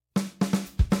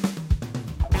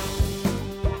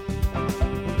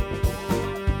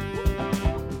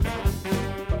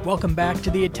Welcome back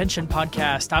to the Attention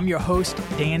Podcast. I'm your host,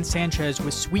 Dan Sanchez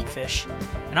with Sweetfish,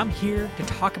 and I'm here to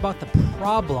talk about the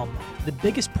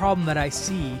biggest problem that I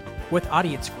see with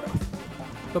audience growth.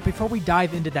 But before we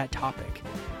dive into that topic,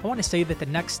 I want to say that the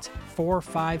next 4,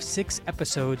 5, 6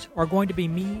 episodes are going to be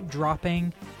me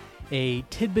dropping a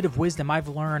tidbit of wisdom I've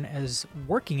learned as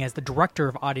working as the director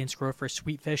of audience growth for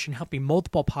Sweetfish and helping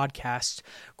multiple podcasts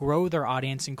grow their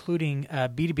audience, including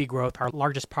B2B Growth, our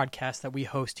largest podcast that we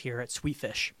host here at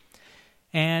Sweetfish.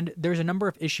 And there's a number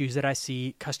of issues that I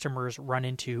see customers run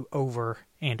into over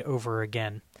and over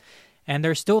again. And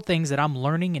there's still things that I'm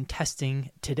learning and testing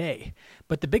today.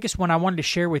 But the biggest one I wanted to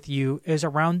share with you is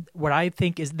around what I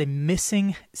think is the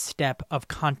missing step of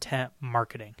content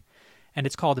marketing. And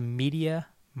it's called media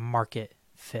market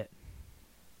fit.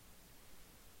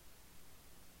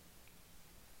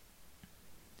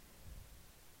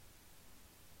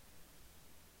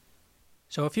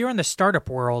 So if you're in the startup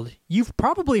world, you've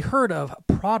probably heard of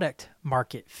product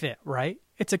market fit, right?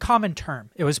 It's a common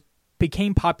term. It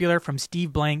became popular from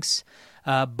Steve Blank's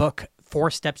book,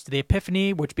 4 Steps to the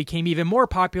Epiphany, which became even more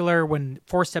popular when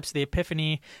 4 Steps to the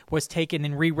Epiphany was taken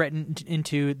and rewritten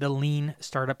into The Lean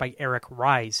Startup by Eric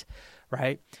Ries,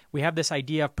 right? We have this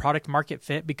idea of product market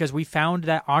fit because we found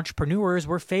that entrepreneurs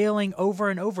were failing over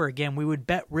and over again. We would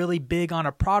bet really big on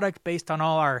a product based on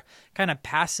all our kind of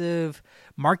passive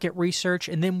market research,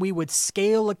 and then we would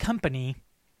scale a company,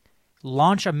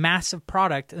 launch a massive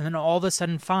product, and then all of a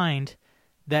sudden find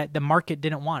that the market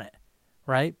didn't want it,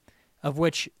 right? Of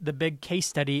which the big case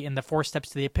study in the 4 Steps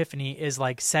to the Epiphany is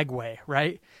like Segway,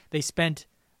 right? They spent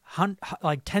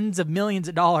like tens of millions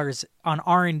of dollars on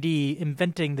R&D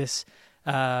inventing this,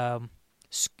 I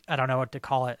don't know what to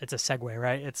call it. It's a Segway,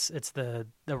 right? It's the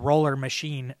roller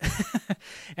machine.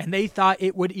 And they thought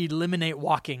it would eliminate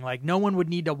walking. Like no one would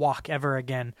need to walk ever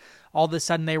again. All of a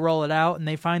sudden they roll it out and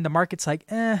they find the market's like,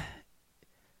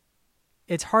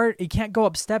 it's hard. You can't go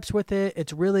up steps with it.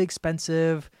 It's really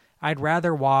expensive. I'd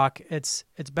rather walk. It's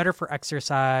better for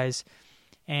exercise.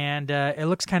 And it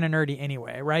looks kind of nerdy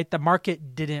anyway, right? The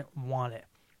market didn't want it.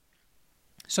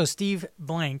 So Steve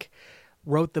Blank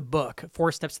wrote the book,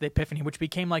 4 Steps to the Epiphany, which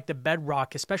became like the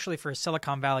bedrock, especially for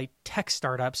Silicon Valley tech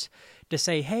startups, to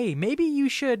say, hey, maybe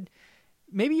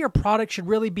your product should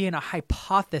really be in a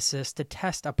hypothesis to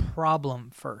test a problem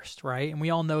first, right? And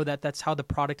we all know that that's how the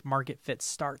product market fit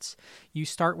starts. You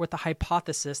start with a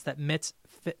hypothesis that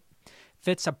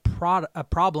fits a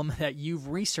problem that you've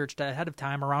researched ahead of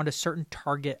time around a certain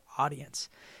target audience.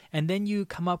 And then you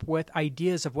come up with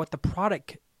ideas of what the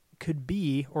product could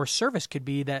be or service could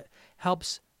be that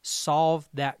helps solve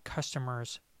that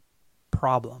customer's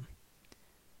problem.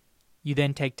 You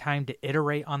then take time to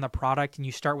iterate on the product and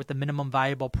you start with the minimum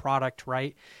viable product,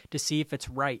 right? To see if it's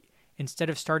right. Instead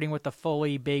of starting with a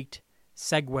fully baked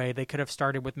Segway, they could have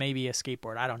started with maybe a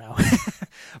skateboard, I don't know,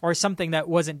 or something that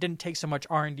didn't take so much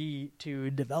R&D to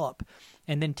develop,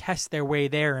 and then test their way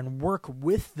there and work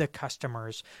with the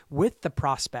customers, with the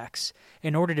prospects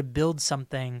in order to build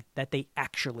something that they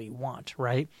actually want,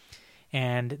 right?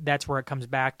 And that's where it comes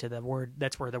back to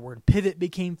that's where the word pivot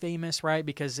became famous, right?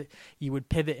 Because you would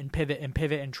pivot and pivot and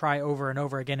pivot and try over and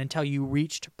over again until you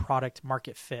reached product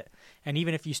market fit. And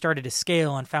even if you started to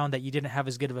scale and found that you didn't have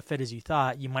as good of a fit as you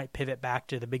thought, you might pivot back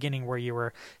to the beginning where you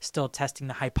were still testing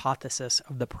the hypothesis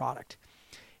of the product.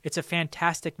 It's a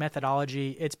fantastic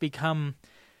methodology. It's become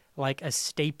like a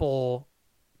staple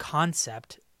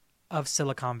concept of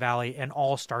Silicon Valley and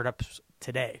all startups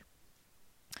today.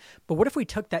 But what if we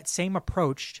took that same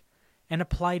approach and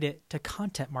applied it to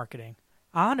content marketing?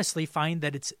 I honestly find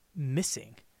that it's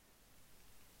missing.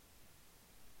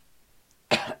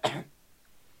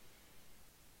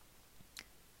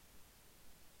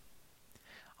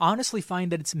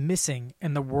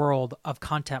 In the world of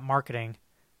content marketing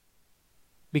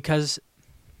because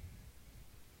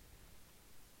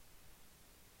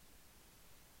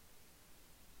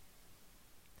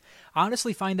if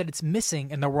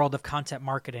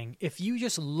you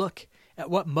just look at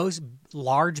what most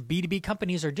large B2B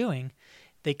companies are doing,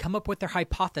 they come up with their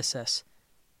hypothesis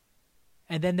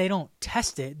and then they don't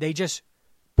test it. They just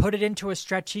put it into a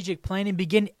strategic plan and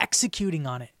begin executing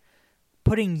on it,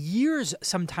 putting years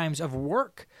sometimes of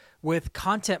work with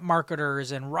content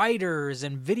marketers and writers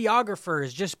and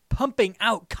videographers just pumping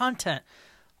out content.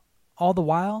 All the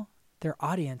while, their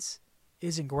audience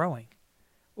isn't growing.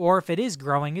 Or if it is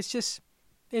growing, it's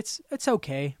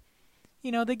okay.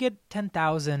 You know, they get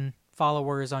 10,000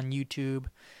 followers on YouTube.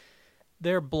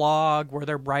 Their blog, where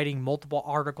they're writing multiple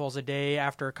articles a day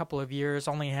after a couple of years,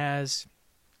 only has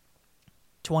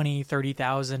 20,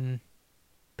 30,000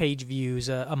 page views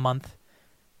a month.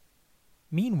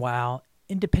 Meanwhile,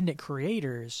 independent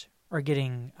creators are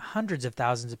getting hundreds of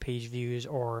thousands of page views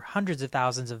or hundreds of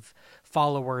thousands of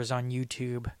followers on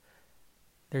YouTube,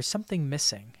 there's something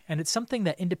missing. And it's something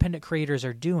that independent creators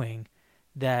are doing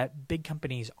that big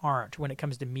companies aren't when it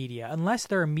comes to media, unless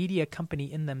they're a media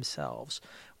company in themselves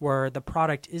where the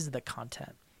product is the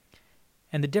content.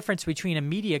 And the difference between a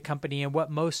media company and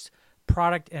what most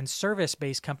product and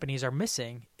service-based companies are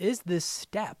missing is this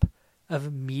step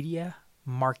of media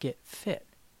market fit.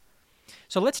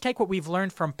 So let's take what we've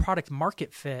learned from product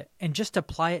market fit and just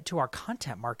apply it to our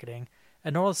content marketing,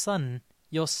 and all of a sudden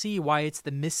you'll see why it's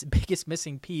the biggest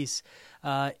missing piece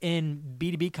in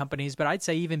B2B companies, but I'd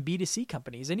say even B2C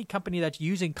companies. Any company that's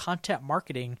using content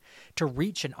marketing to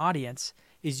reach an audience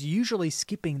is usually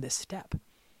skipping this step.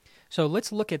 So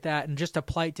let's look at that and just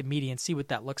apply it to media and see what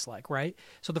that looks like, right?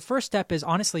 So the first step is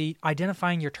honestly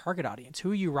identifying your target audience.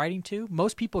 Who are you writing to?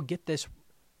 Most people get this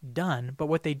done, but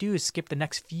what they do is skip the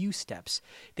next few steps.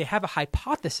 They have a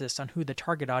hypothesis on who the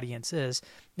target audience is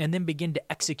and then begin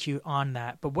to execute on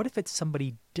that. But what if it's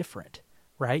somebody different,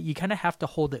 right? You kind of have to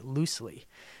hold it loosely.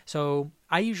 So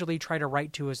I usually try to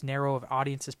write to as narrow of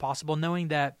audience as possible, knowing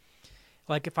that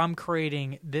like if I'm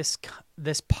creating this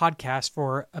podcast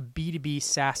for a B2B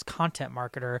SaaS content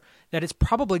marketer, that it's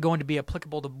probably going to be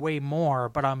applicable to way more,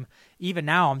 but even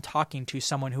now I'm talking to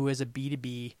someone who is a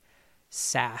B2B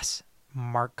SaaS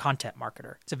content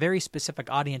marketer. It's a very specific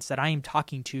audience that I am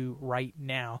talking to right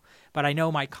now, but I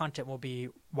know my content will be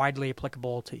widely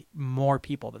applicable to more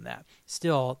people than that.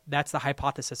 Still, that's the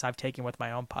hypothesis I've taken with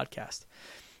my own podcast.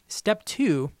 Step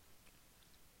 2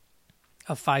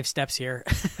 of 5 steps here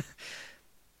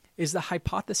is the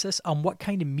hypothesis on what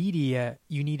kind of media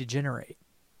you need to generate.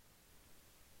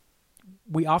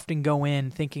 We often go in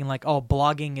thinking like, oh,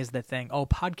 blogging is the thing. Oh,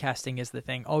 podcasting is the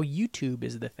thing. Oh, YouTube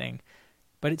is the thing.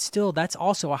 But that's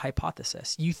also a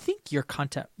hypothesis. You think your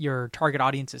target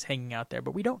audience is hanging out there,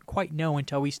 but we don't quite know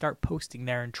until we start posting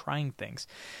there and trying things.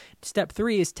 Step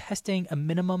 3 is testing a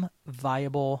minimum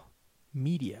viable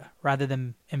media rather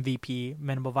than MVP,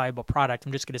 minimal viable product.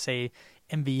 I'm just going to say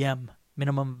MVM,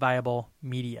 minimum viable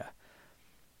media.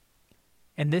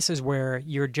 And this is where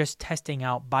you're just testing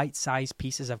out bite-sized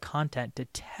pieces of content to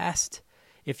test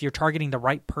if you're targeting the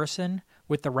right person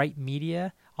with the right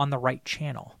media on the right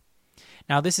channel.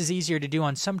 Now, this is easier to do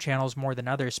on some channels more than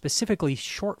others, specifically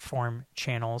short-form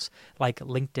channels like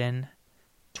LinkedIn,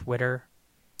 Twitter.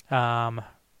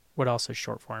 What else is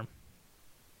short-form?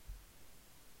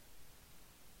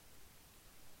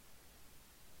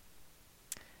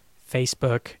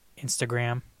 Facebook,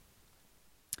 Instagram.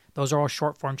 Those are all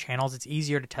short-form channels. It's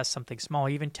easier to test something small.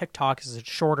 Even TikTok is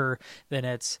shorter than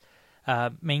its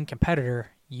main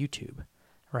competitor, YouTube.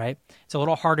 Right? It's a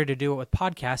little harder to do it with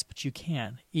podcasts, but you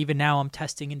can. Even now I'm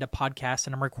testing into podcasts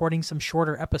and I'm recording some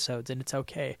shorter episodes and it's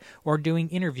okay. Or doing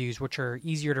interviews, which are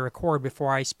easier to record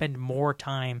before I spend more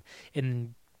time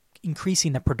in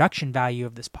increasing the production value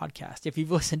of this podcast. If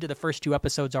you've listened to the first 2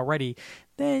 episodes already,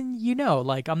 then you know,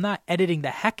 like I'm not editing the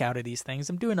heck out of these things.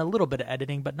 I'm doing a little bit of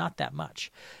editing, but not that much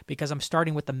because I'm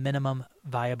starting with the minimum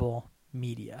viable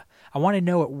media. I want to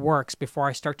know it works before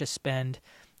I start to spend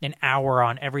an hour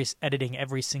on editing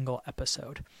every single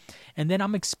episode. And then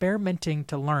I'm experimenting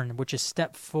to learn, which is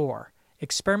step 4.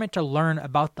 Experiment to learn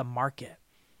about the market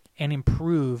and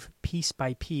improve piece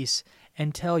by piece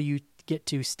until you get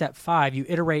to step 5. You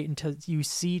iterate until you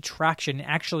see traction and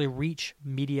actually reach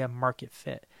media market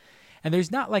fit. And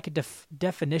there's not like a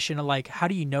definition of like, how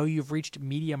do you know you've reached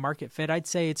media market fit? I'd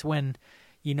say it's when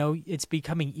it's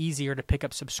becoming easier to pick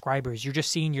up subscribers. You're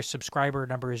just seeing your subscriber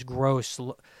numbers grow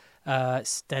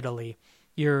steadily.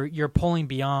 You're pulling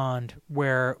beyond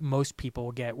where most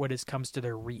people get when it comes to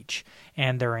their reach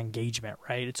and their engagement,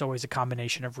 right? It's always a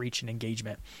combination of reach and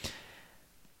engagement.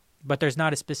 But there's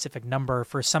not a specific number.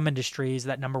 For some industries,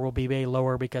 that number will be way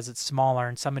lower because it's smaller,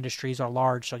 and some industries are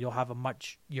large, so you'll have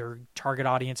your target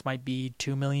audience might be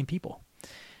 2 million people.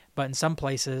 But in some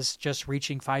places, just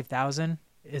reaching 5,000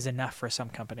 is enough for some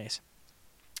companies,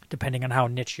 depending on how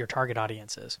niche your target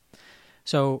audience is.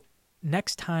 So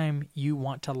next time you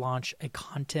want to launch a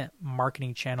content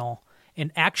marketing channel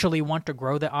and actually want to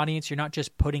grow the audience, you're not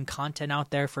just putting content out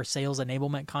there for sales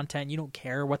enablement content. You don't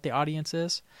care what the audience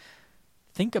is.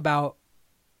 Think about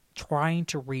trying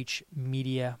to reach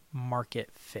media market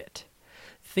fit.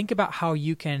 Think about how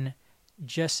you can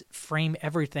just frame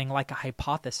everything like a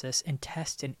hypothesis and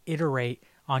test and iterate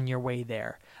on your way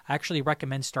there. I actually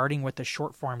recommend starting with a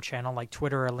short form channel like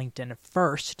Twitter or LinkedIn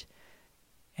first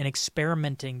and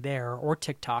experimenting there, or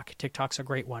TikTok. TikTok's a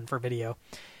great one for video.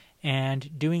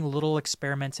 And doing little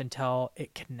experiments until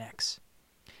it connects.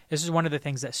 This is one of the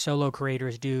things that solo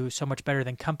creators do so much better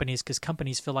than companies, because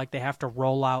companies feel like they have to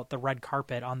roll out the red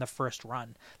carpet on the first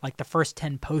run. Like the first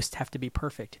 10 posts have to be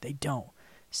perfect. They don't.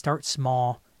 Start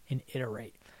small and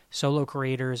iterate. Solo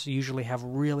creators usually have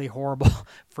really horrible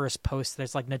first posts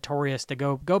that's like notorious to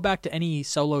go back to any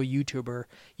solo YouTuber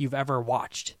you've ever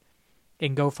watched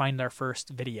and go find their first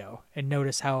video and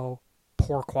notice how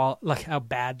poor quality, like how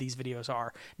bad these videos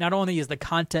are. Not only is the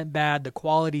content bad, the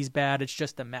quality's bad, it's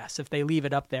just a mess. If they leave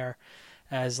it up there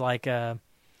as like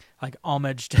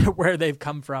homage to where they've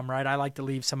come from, right? I like to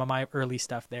leave some of my early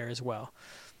stuff there as well.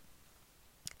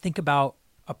 Think about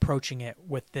approaching it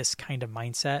with this kind of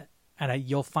mindset, and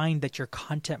you'll find that your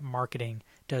content marketing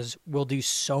will do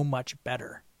so much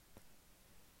better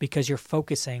because you're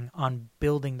focusing on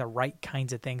building the right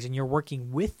kinds of things and you're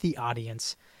working with the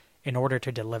audience in order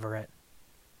to deliver it.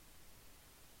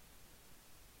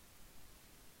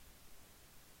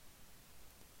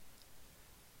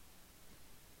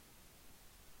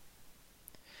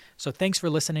 So thanks for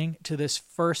listening to this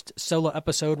first solo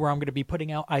episode where I'm going to be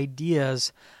putting out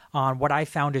ideas on what I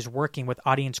found is working with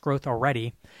audience growth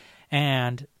already.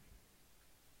 And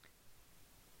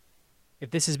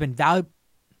if this has been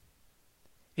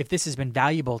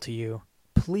valuable to you,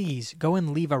 please go and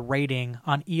leave a rating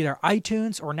on either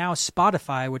iTunes or now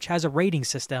Spotify, which has a rating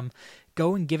system.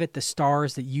 Go and give it the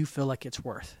stars that you feel like it's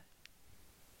worth.